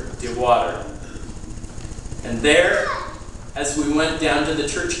 Esther DeWater. And there, as we went down to the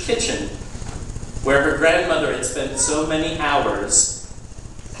church kitchen, where her grandmother had spent so many hours,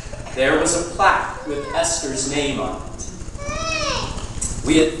 there was a plaque with Esther's name on it.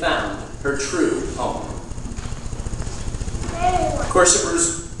 We had found her true home. Of course,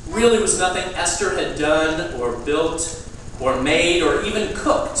 it really was nothing Esther had done or built or made or even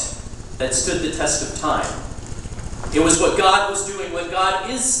cooked that stood the test of time. It was what God was doing, what God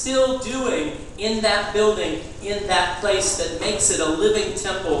is still doing in that building, in that place, that makes it a living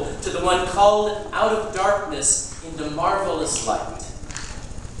temple to the one called out of darkness into marvelous light.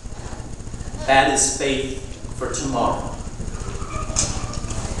 That is faith for tomorrow.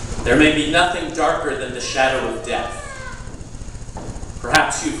 There may be nothing darker than the shadow of death.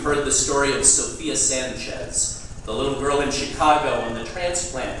 Perhaps you've heard the story of Sophia Sanchez, the little girl in Chicago on the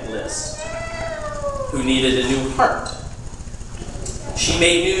transplant list, who needed a new heart. She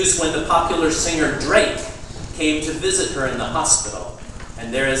made news when the popular singer Drake came to visit her in the hospital.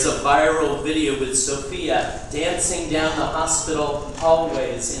 And there is a viral video with Sophia dancing down the hospital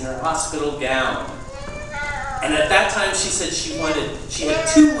hallways in her hospital gown. And at that time she said she had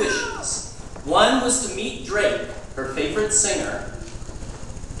two wishes. One was to meet Drake, her favorite singer.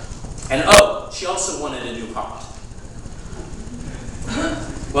 And she also wanted a new heart.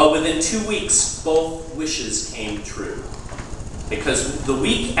 Well, within 2 weeks, both wishes came true. Because the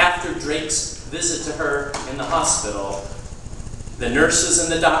week after Drake's visit to her in the hospital, the nurses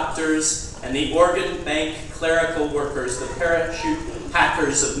and the doctors and the organ bank clerical workers, the parachute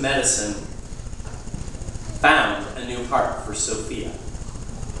packers of medicine, found a new heart for Sophia.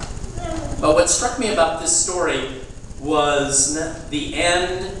 But what struck me about this story was the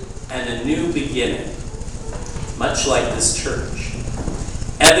end and a new beginning, much like this church.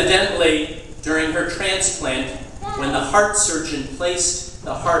 Evidently, during her transplant, when the heart surgeon placed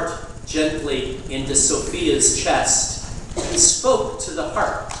the heart gently into Sophia's chest, he spoke to the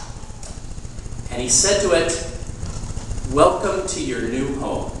heart. And he said to it, "Welcome to your new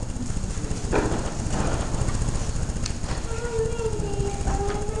home."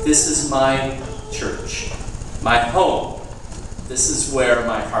 This is my church, my home. This is where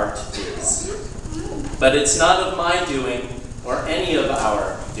my heart is. But it's not of my doing or any of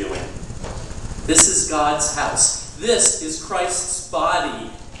our doing. This is God's house. This is Christ's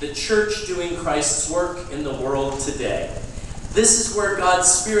body, the church doing Christ's work in the world today. This is where God's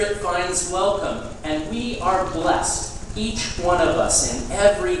Spirit finds welcome, and we are blessed, each one of us in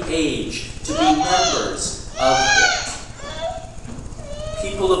every age, to be members of it.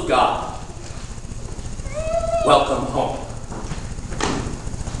 People of God, welcome home.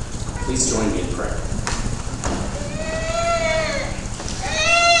 Please join me in prayer.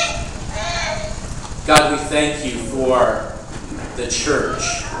 God, we thank you for the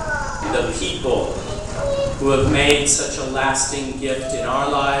church, the people who have made such a lasting gift in our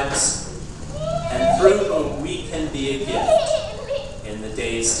lives, and through whom we can be a gift in the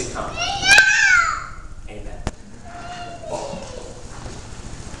days to come. Amen.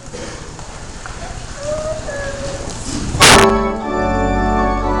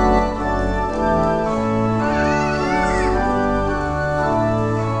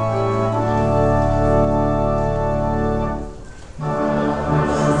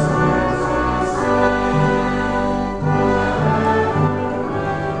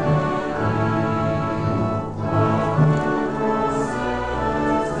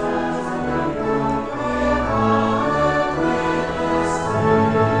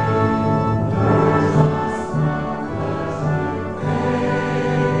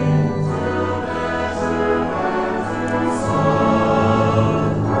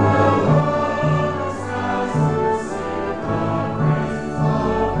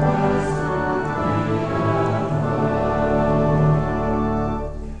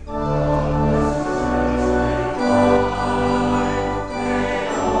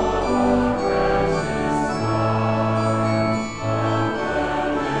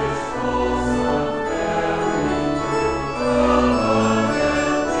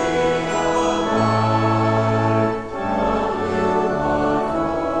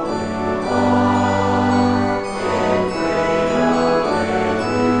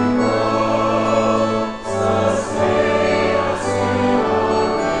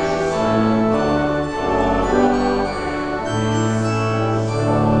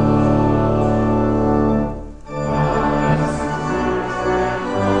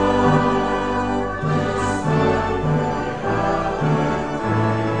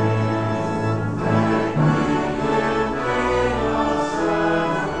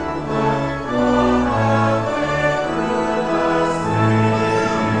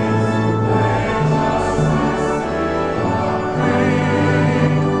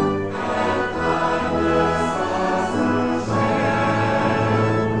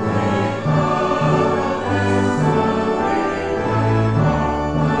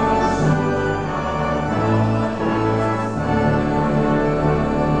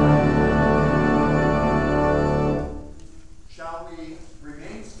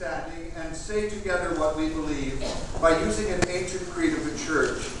 by using an ancient creed of the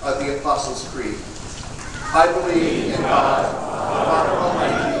Church, the Apostles' Creed. I believe in God, Father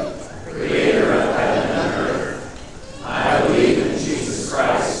Almighty, creator of heaven and earth. I believe in Jesus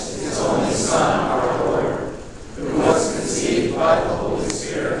Christ, his only Son, our Lord, who was conceived by the Holy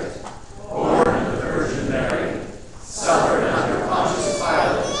Spirit, born of the Virgin Mary, suffered under Pontius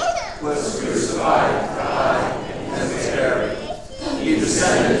Pilate, was crucified, died, and was buried. He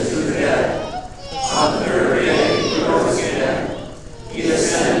descended to the dead. On the third day he rose again. He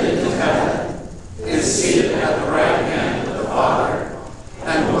ascended into heaven, is seated at the right hand of the Father,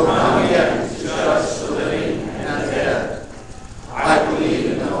 and will come again to judge the living and the dead. I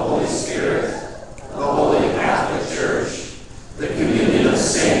believe in the Holy Spirit, the Holy Catholic Church, the communion of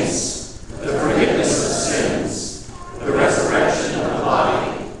saints, the forgiveness of sins, the resurrection of the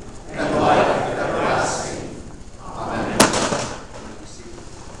body, and the life everlasting. Amen.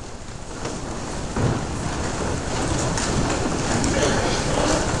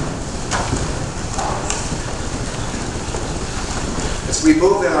 As we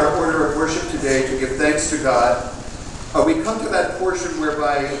move in our order of worship today to give thanks to God, we come to that portion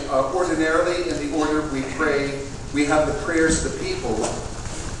whereby ordinarily in the order we pray, we have the prayers of the people.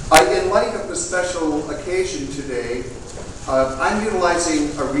 In light of the special occasion today, I'm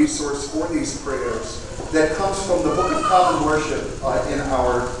utilizing a resource for these prayers that comes from the Book of Common Worship in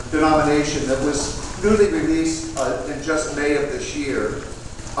our denomination that was newly released in just May of this year.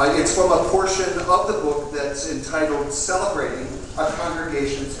 It's from a portion of the book that's entitled Celebrating a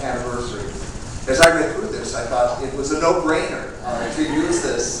Congregation's Anniversary. As I read through this, I thought it was a no-brainer to use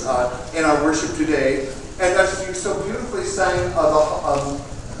this in our worship today. And as you so beautifully sang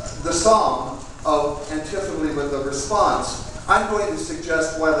the song of antiphonally with the response, I'm going to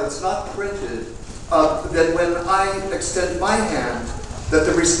suggest, while it's not printed, that when I extend my hand, that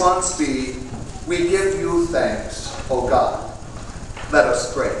the response be, "We give you thanks, O God." Let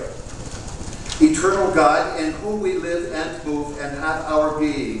us pray. Eternal God, in whom we live and move and have our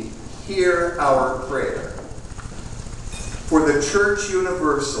being, hear our prayer. For the Church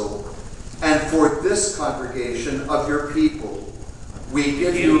Universal and for this congregation of your people, we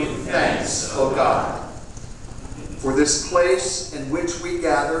give you thanks, O God. For this place in which we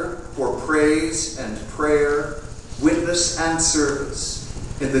gather for praise and prayer, witness and service,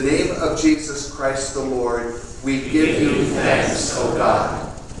 in the name of Jesus Christ the Lord, we give you thanks, O God.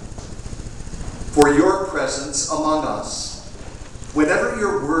 For your presence among us, whenever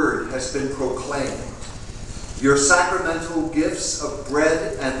your word has been proclaimed, your sacramental gifts of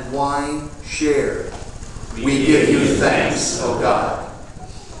bread and wine shared, we give you thanks, O God.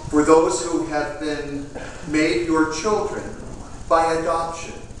 For those who have been made your children by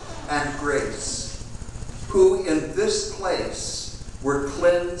adoption and grace, who in this place were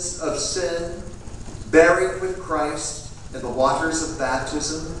cleansed of sin, buried with Christ in the waters of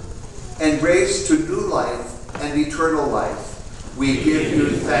baptism, and raised to new life and eternal life, we give you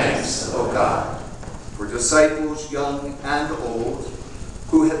thanks, O God. For disciples young and old,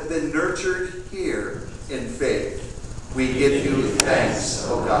 who have been nurtured here in faith, we give you thanks,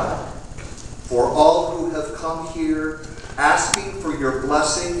 O God. For all who have come here asking for your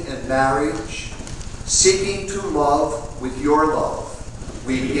blessing in marriage, seeking to love with your love,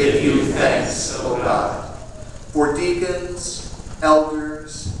 we give you thanks, O God. For deacons,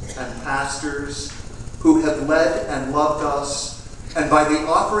 elders, and pastors who have led and loved us, and by the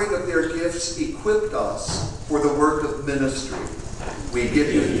offering of their gifts equipped us for the work of ministry, we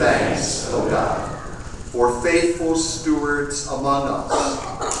give you thanks, O God. For faithful stewards among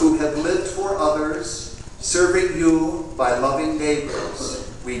us who have lived for others, serving you by loving neighbors,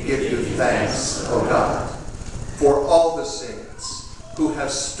 we give you thanks, O God. For all the saints who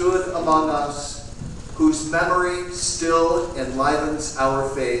have stood among us, whose memory still enlivens our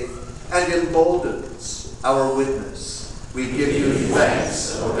faith and emboldens our witness, we give you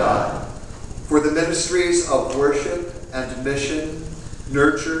thanks, O God. For the ministries of worship and mission,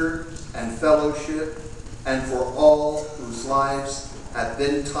 nurture and fellowship, and for all whose lives have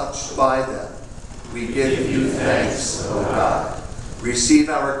been touched by them, we give you thanks, O God. Receive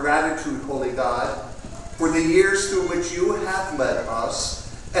our gratitude, Holy God, for the years through which you have led us,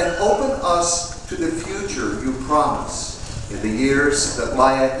 and open us to the future you promise. In the years that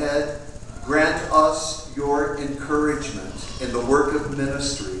lie ahead, grant us your encouragement in the work of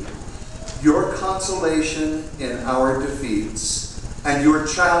ministry, your consolation in our defeats, and your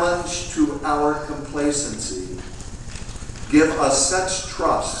challenge to our complacency. Give us such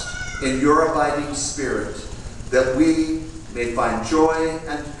trust in your abiding Spirit that we may find joy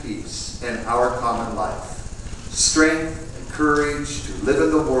and peace in our common life, strength and courage to live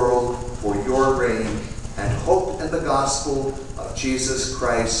in the world for your reign and hope in the gospel of Jesus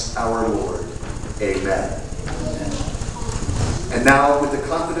Christ our Lord. Amen. And now, with the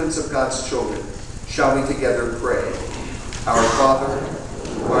confidence of God's children, shall we together pray. Our Father,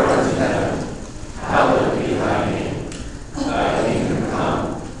 who art in heaven, hallowed be thy name. Thy kingdom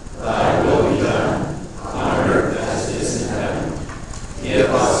come, thy will be done, on earth as it is in heaven. Give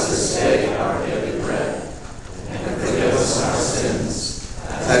us this day our daily bread, and forgive us our sins,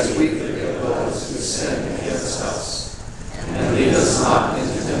 as we forgive those who sin against us. And lead us not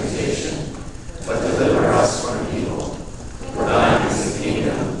into temptation, but deliver us from evil. For thine is the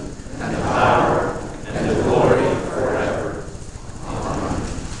kingdom, and the power, and the glory forever. Amen.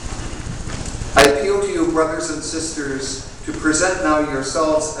 I appeal to you, brothers and sisters, to present now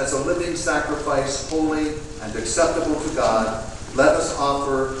yourselves as a living sacrifice, holy and acceptable to God. Let us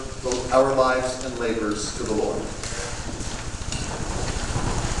offer our lives and labors to the Lord.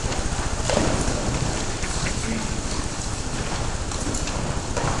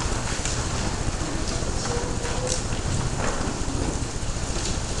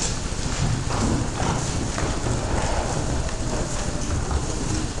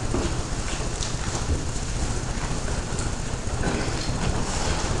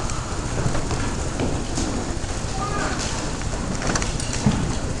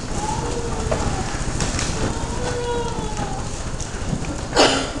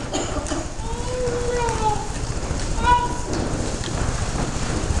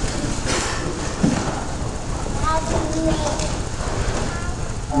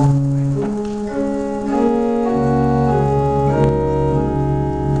 Thank you.